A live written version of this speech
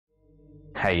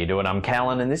How you doing? I'm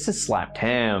Callan and this is Slapped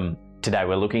Ham. Today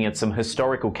we're looking at some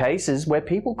historical cases where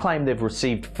people claim they've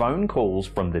received phone calls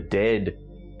from the dead.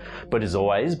 But as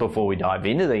always, before we dive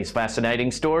into these fascinating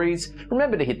stories,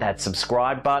 remember to hit that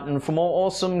subscribe button for more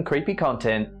awesome, creepy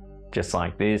content just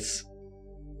like this.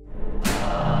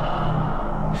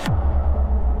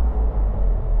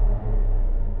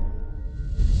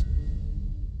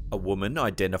 A woman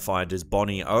identified as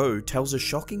Bonnie O tells a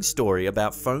shocking story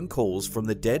about phone calls from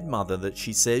the dead mother that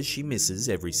she says she misses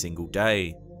every single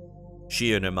day.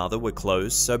 She and her mother were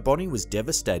close, so Bonnie was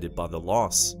devastated by the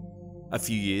loss. A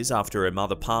few years after her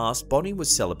mother passed, Bonnie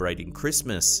was celebrating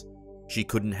Christmas. She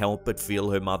couldn't help but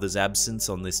feel her mother's absence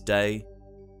on this day.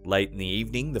 Late in the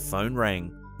evening, the phone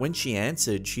rang. When she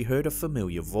answered, she heard a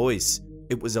familiar voice.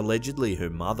 It was allegedly her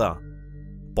mother.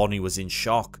 Bonnie was in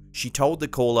shock. She told the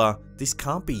caller, "This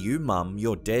can't be you, Mum,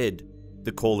 you're dead."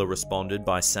 The caller responded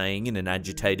by saying in an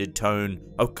agitated tone,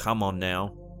 "Oh, come on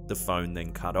now." The phone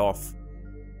then cut off.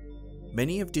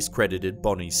 Many have discredited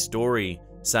Bonnie's story,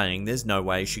 saying there's no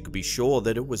way she could be sure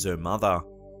that it was her mother.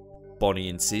 Bonnie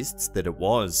insists that it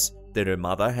was, that her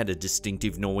mother had a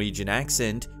distinctive Norwegian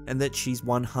accent, and that she's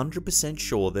 100%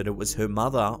 sure that it was her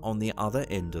mother on the other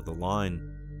end of the line.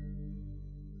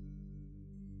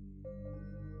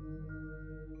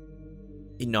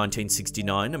 In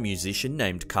 1969, a musician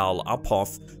named Carl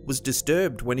Uphoff was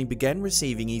disturbed when he began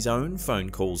receiving his own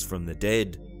phone calls from the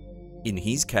dead. In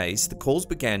his case, the calls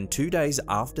began 2 days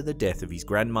after the death of his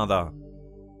grandmother.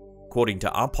 According to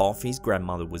Uphoff, his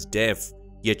grandmother was deaf,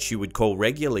 yet she would call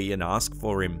regularly and ask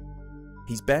for him.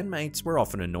 His bandmates were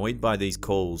often annoyed by these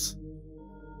calls.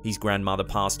 His grandmother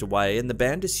passed away and the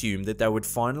band assumed that they would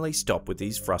finally stop with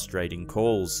these frustrating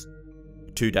calls.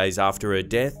 2 days after her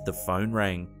death, the phone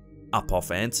rang.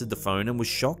 Uphoff answered the phone and was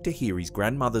shocked to hear his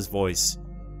grandmother's voice.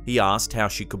 He asked how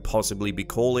she could possibly be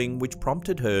calling, which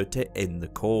prompted her to end the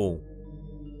call.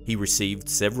 He received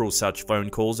several such phone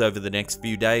calls over the next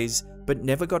few days, but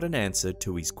never got an answer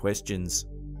to his questions.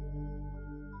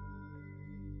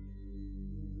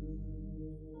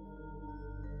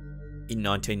 In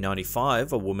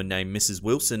 1995, a woman named Mrs.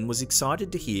 Wilson was excited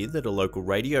to hear that a local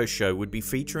radio show would be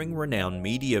featuring renowned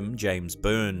medium James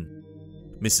Byrne.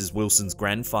 Mrs. Wilson's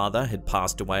grandfather had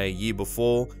passed away a year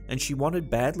before, and she wanted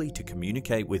badly to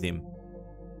communicate with him.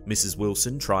 Mrs.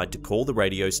 Wilson tried to call the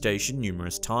radio station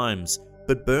numerous times,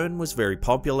 but Byrne was very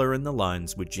popular and the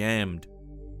lines were jammed.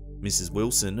 Mrs.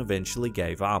 Wilson eventually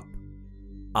gave up.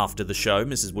 After the show,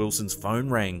 Mrs. Wilson's phone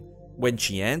rang. When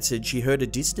she answered, she heard a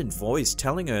distant voice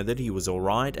telling her that he was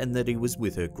alright and that he was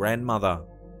with her grandmother.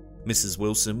 Mrs.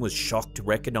 Wilson was shocked to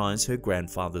recognize her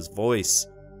grandfather's voice.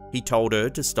 He told her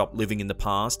to stop living in the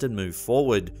past and move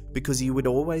forward because he would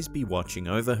always be watching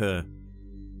over her.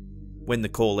 When the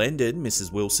call ended,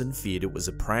 Mrs. Wilson feared it was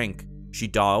a prank. She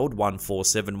dialed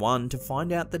 1471 to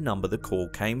find out the number the call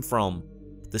came from.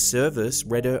 The service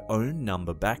read her own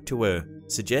number back to her,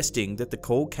 suggesting that the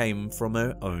call came from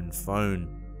her own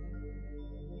phone.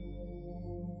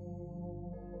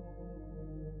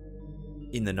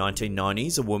 In the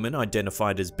 1990s, a woman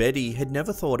identified as Betty had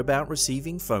never thought about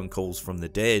receiving phone calls from the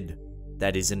dead.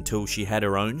 That is until she had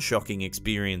her own shocking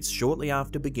experience shortly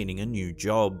after beginning a new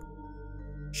job.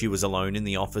 She was alone in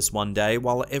the office one day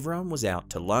while everyone was out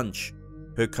to lunch.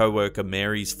 Her co-worker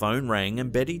Mary's phone rang and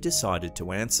Betty decided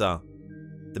to answer.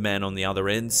 The man on the other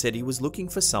end said he was looking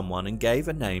for someone and gave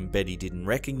a name Betty didn't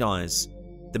recognize.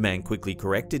 The man quickly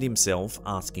corrected himself,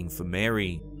 asking for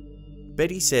Mary.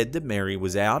 Betty said that Mary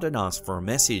was out and asked for a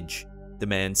message. The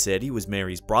man said he was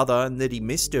Mary's brother and that he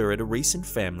missed her at a recent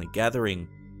family gathering.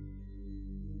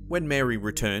 When Mary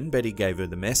returned, Betty gave her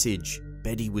the message.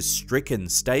 Betty was stricken,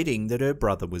 stating that her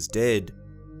brother was dead.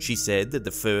 She said that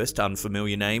the first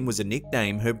unfamiliar name was a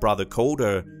nickname her brother called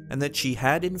her and that she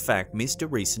had in fact missed a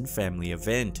recent family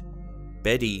event.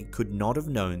 Betty could not have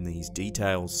known these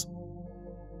details.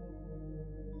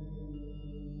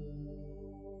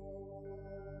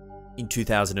 In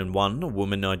 2001, a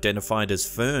woman identified as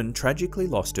Fern tragically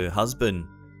lost her husband.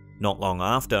 Not long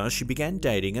after, she began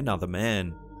dating another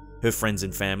man. Her friends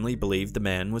and family believed the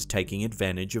man was taking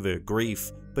advantage of her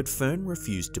grief, but Fern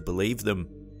refused to believe them.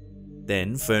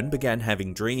 Then, Fern began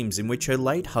having dreams in which her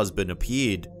late husband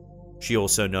appeared. She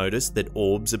also noticed that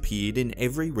orbs appeared in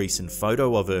every recent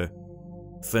photo of her.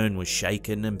 Fern was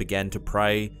shaken and began to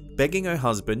pray, begging her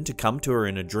husband to come to her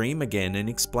in a dream again and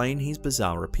explain his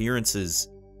bizarre appearances.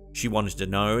 She wanted to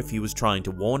know if he was trying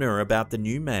to warn her about the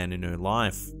new man in her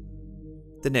life.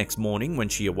 The next morning when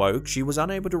she awoke, she was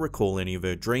unable to recall any of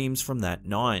her dreams from that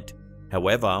night.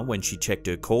 However, when she checked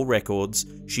her call records,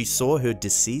 she saw her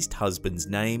deceased husband's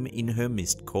name in her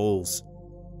missed calls.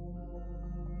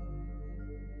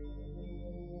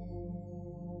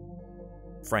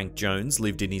 Frank Jones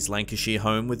lived in his Lancashire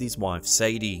home with his wife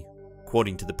Sadie.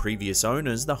 According to the previous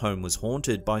owners, the home was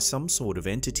haunted by some sort of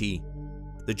entity.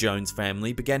 The Jones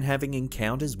family began having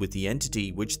encounters with the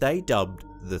entity, which they dubbed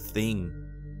the Thing.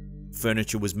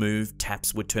 Furniture was moved,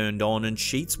 taps were turned on, and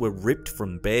sheets were ripped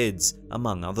from beds,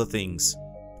 among other things.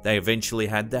 They eventually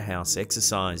had the house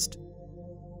exorcised.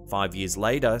 5 years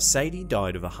later, Sadie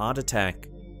died of a heart attack.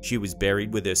 She was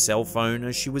buried with her cell phone,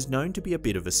 as she was known to be a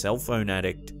bit of a cell phone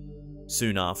addict.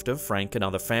 Soon after, Frank and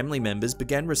other family members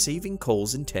began receiving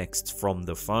calls and texts from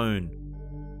the phone.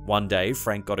 One day,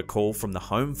 Frank got a call from the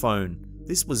home phone.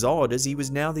 This was odd, as he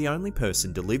was now the only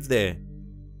person to live there.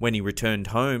 When he returned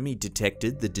home, he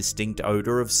detected the distinct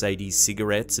odour of Sadie's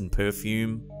cigarettes and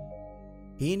perfume.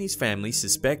 He and his family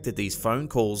suspect that these phone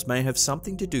calls may have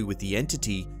something to do with the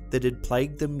entity that had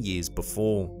plagued them years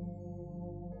before.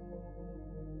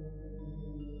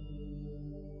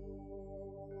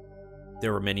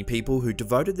 There are many people who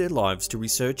devoted their lives to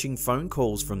researching phone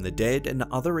calls from the dead and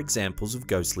other examples of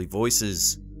ghostly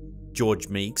voices. George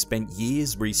Meek spent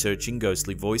years researching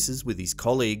ghostly voices with his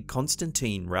colleague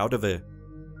Konstantin Raudive.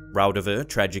 Raudive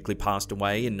tragically passed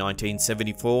away in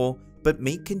 1974, but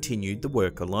Meek continued the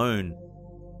work alone.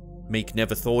 Meek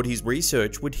never thought his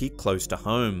research would hit close to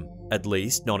home, at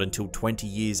least not until 20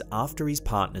 years after his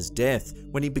partner's death,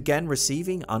 when he began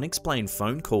receiving unexplained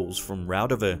phone calls from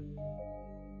Raudive.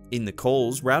 In the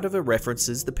calls, Raudive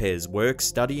references the pair's work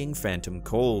studying phantom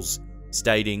calls,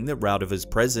 stating that Raudive's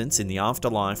presence in the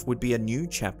afterlife would be a new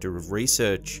chapter of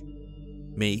research.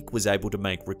 Meek was able to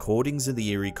make recordings of the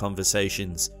eerie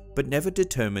conversations, but never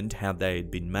determined how they had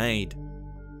been made.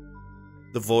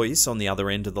 The voice on the other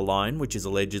end of the line, which is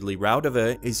allegedly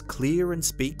Raudive, is clear and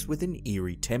speaks with an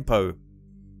eerie tempo.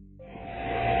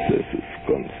 This is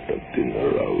Konstantin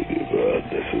Raudive.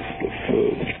 This is the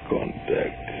first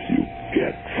contact you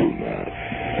get from us.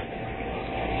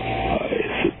 I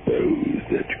suppose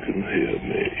that you can hear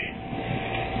me.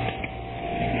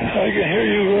 I can hear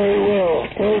you very well,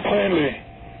 very plainly.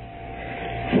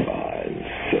 Fine,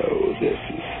 so this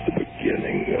is the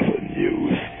beginning of a new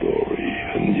story,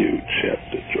 a new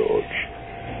chapter, George.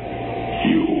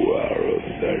 You are a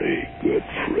very good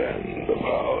friend of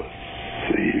ours,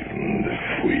 even if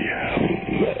we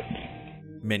haven't met.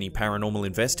 Many paranormal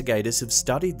investigators have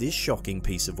studied this shocking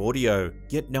piece of audio,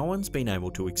 yet no one's been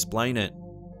able to explain it.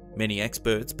 Many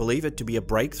experts believe it to be a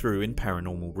breakthrough in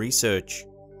paranormal research.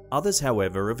 Others,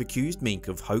 however, have accused Meek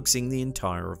of hoaxing the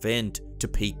entire event to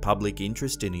pique public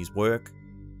interest in his work.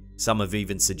 Some have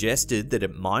even suggested that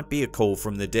it might be a call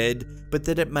from the dead, but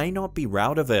that it may not be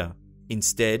Raudive.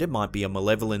 Instead, it might be a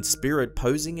malevolent spirit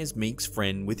posing as Meek's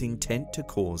friend with intent to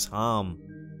cause harm.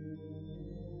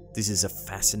 This is a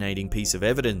fascinating piece of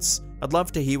evidence. I'd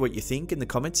love to hear what you think in the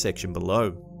comments section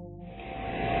below.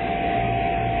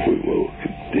 We will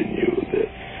continue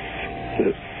this.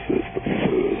 This is the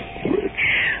first bridge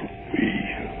we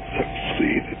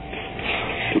succeeded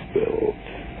to build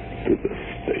to the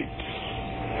States.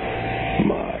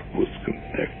 Mark was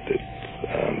contacted,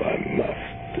 and I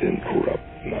must interrupt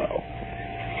now.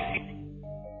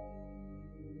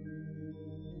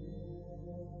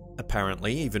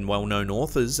 Apparently, even well-known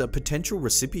authors are potential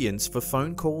recipients for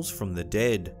phone calls from the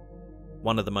dead.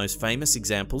 One of the most famous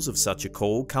examples of such a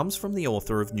call comes from the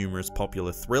author of numerous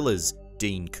popular thrillers,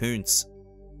 Dean Koontz.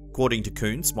 According to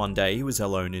Koontz, one day he was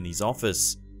alone in his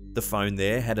office. The phone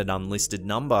there had an unlisted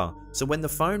number, so when the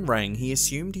phone rang, he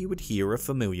assumed he would hear a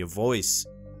familiar voice.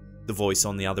 The voice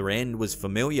on the other end was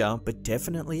familiar, but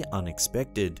definitely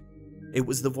unexpected. It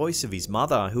was the voice of his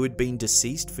mother, who had been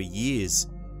deceased for years.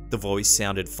 The voice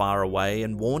sounded far away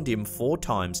and warned him 4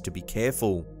 times to be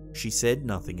careful. She said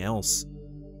nothing else.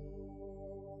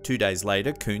 2 days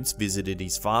later, Koontz visited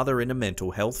his father in a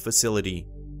mental health facility.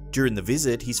 During the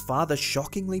visit, his father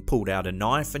shockingly pulled out a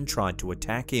knife and tried to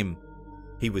attack him.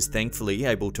 He was thankfully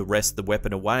able to wrest the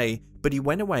weapon away, but he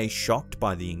went away shocked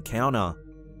by the encounter.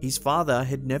 His father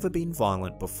had never been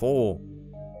violent before.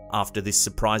 After this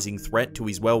surprising threat to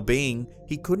his well-being,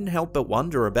 he couldn't help but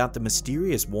wonder about the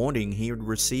mysterious warning he had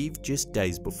received just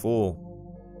days before.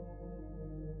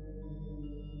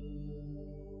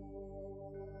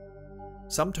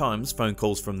 Sometimes phone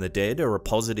calls from the dead are a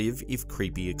positive, if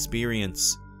creepy,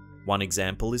 experience. One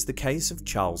example is the case of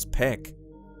Charles Peck.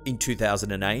 In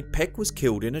 2008, Peck was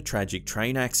killed in a tragic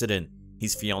train accident.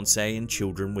 His fiancée and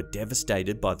children were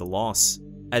devastated by the loss.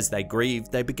 As they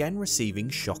grieved, they began receiving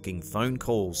shocking phone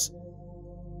calls.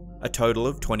 A total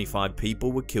of 25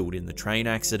 people were killed in the train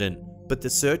accident, but the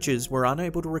searchers were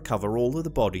unable to recover all of the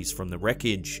bodies from the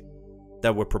wreckage.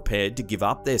 They were prepared to give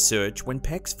up their search when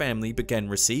Peck's family began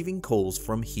receiving calls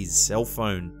from his cell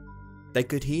phone. They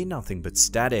could hear nothing but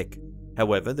static.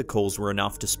 However, the calls were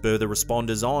enough to spur the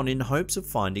responders on in hopes of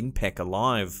finding Peck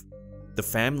alive. The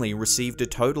family received a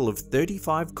total of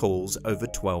 35 calls over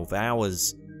 12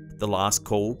 hours. The last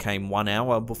call came 1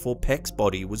 hour before Peck's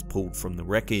body was pulled from the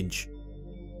wreckage.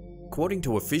 According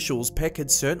to officials, Peck had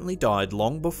certainly died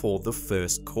long before the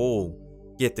first call,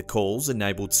 yet the calls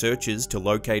enabled searchers to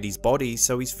locate his body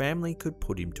so his family could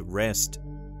put him to rest.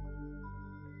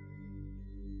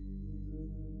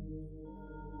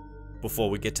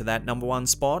 Before we get to that #1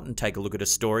 spot and take a look at a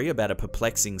story about a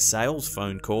perplexing sales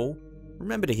phone call,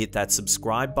 remember to hit that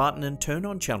subscribe button and turn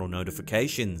on channel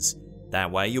notifications. That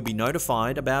way you'll be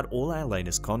notified about all our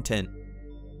latest content.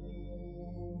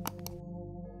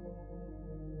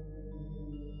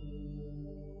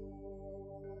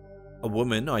 A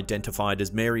woman identified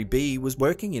as Mary B was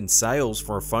working in sales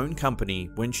for a phone company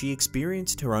when she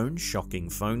experienced her own shocking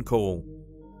phone call.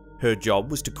 Her job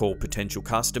was to call potential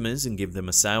customers and give them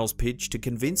a sales pitch to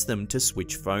convince them to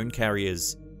switch phone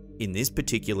carriers. In this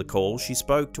particular call, she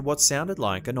spoke to what sounded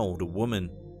like an older woman.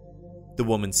 The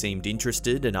woman seemed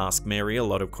interested and asked Mary a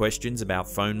lot of questions about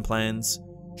phone plans.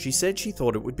 She said she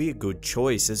thought it would be a good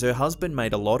choice as her husband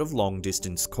made a lot of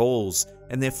long-distance calls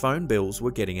and their phone bills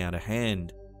were getting out of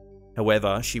hand.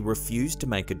 However, she refused to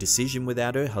make a decision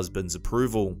without her husband's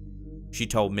approval. She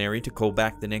told Mary to call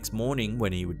back the next morning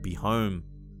when he would be home.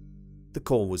 The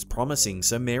call was promising,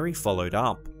 so Mary followed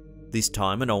up. This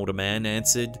time an older man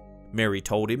answered. Mary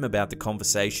told him about the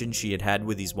conversation she had had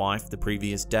with his wife the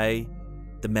previous day.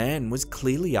 The man was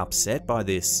clearly upset by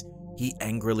this. He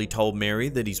angrily told Mary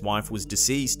that his wife was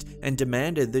deceased and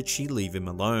demanded that she leave him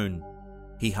alone.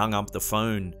 He hung up the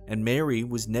phone, and Mary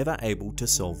was never able to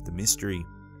solve the mystery.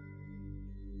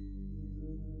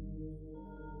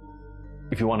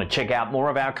 If you want to check out more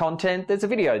of our content, there's a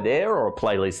video there or a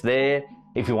playlist there.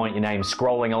 If you want your name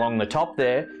scrolling along the top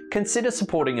there, consider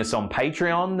supporting us on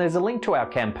Patreon. There's a link to our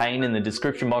campaign in the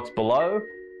description box below.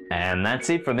 And that's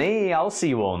it for me. I'll see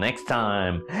you all next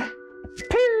time.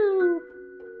 Peace!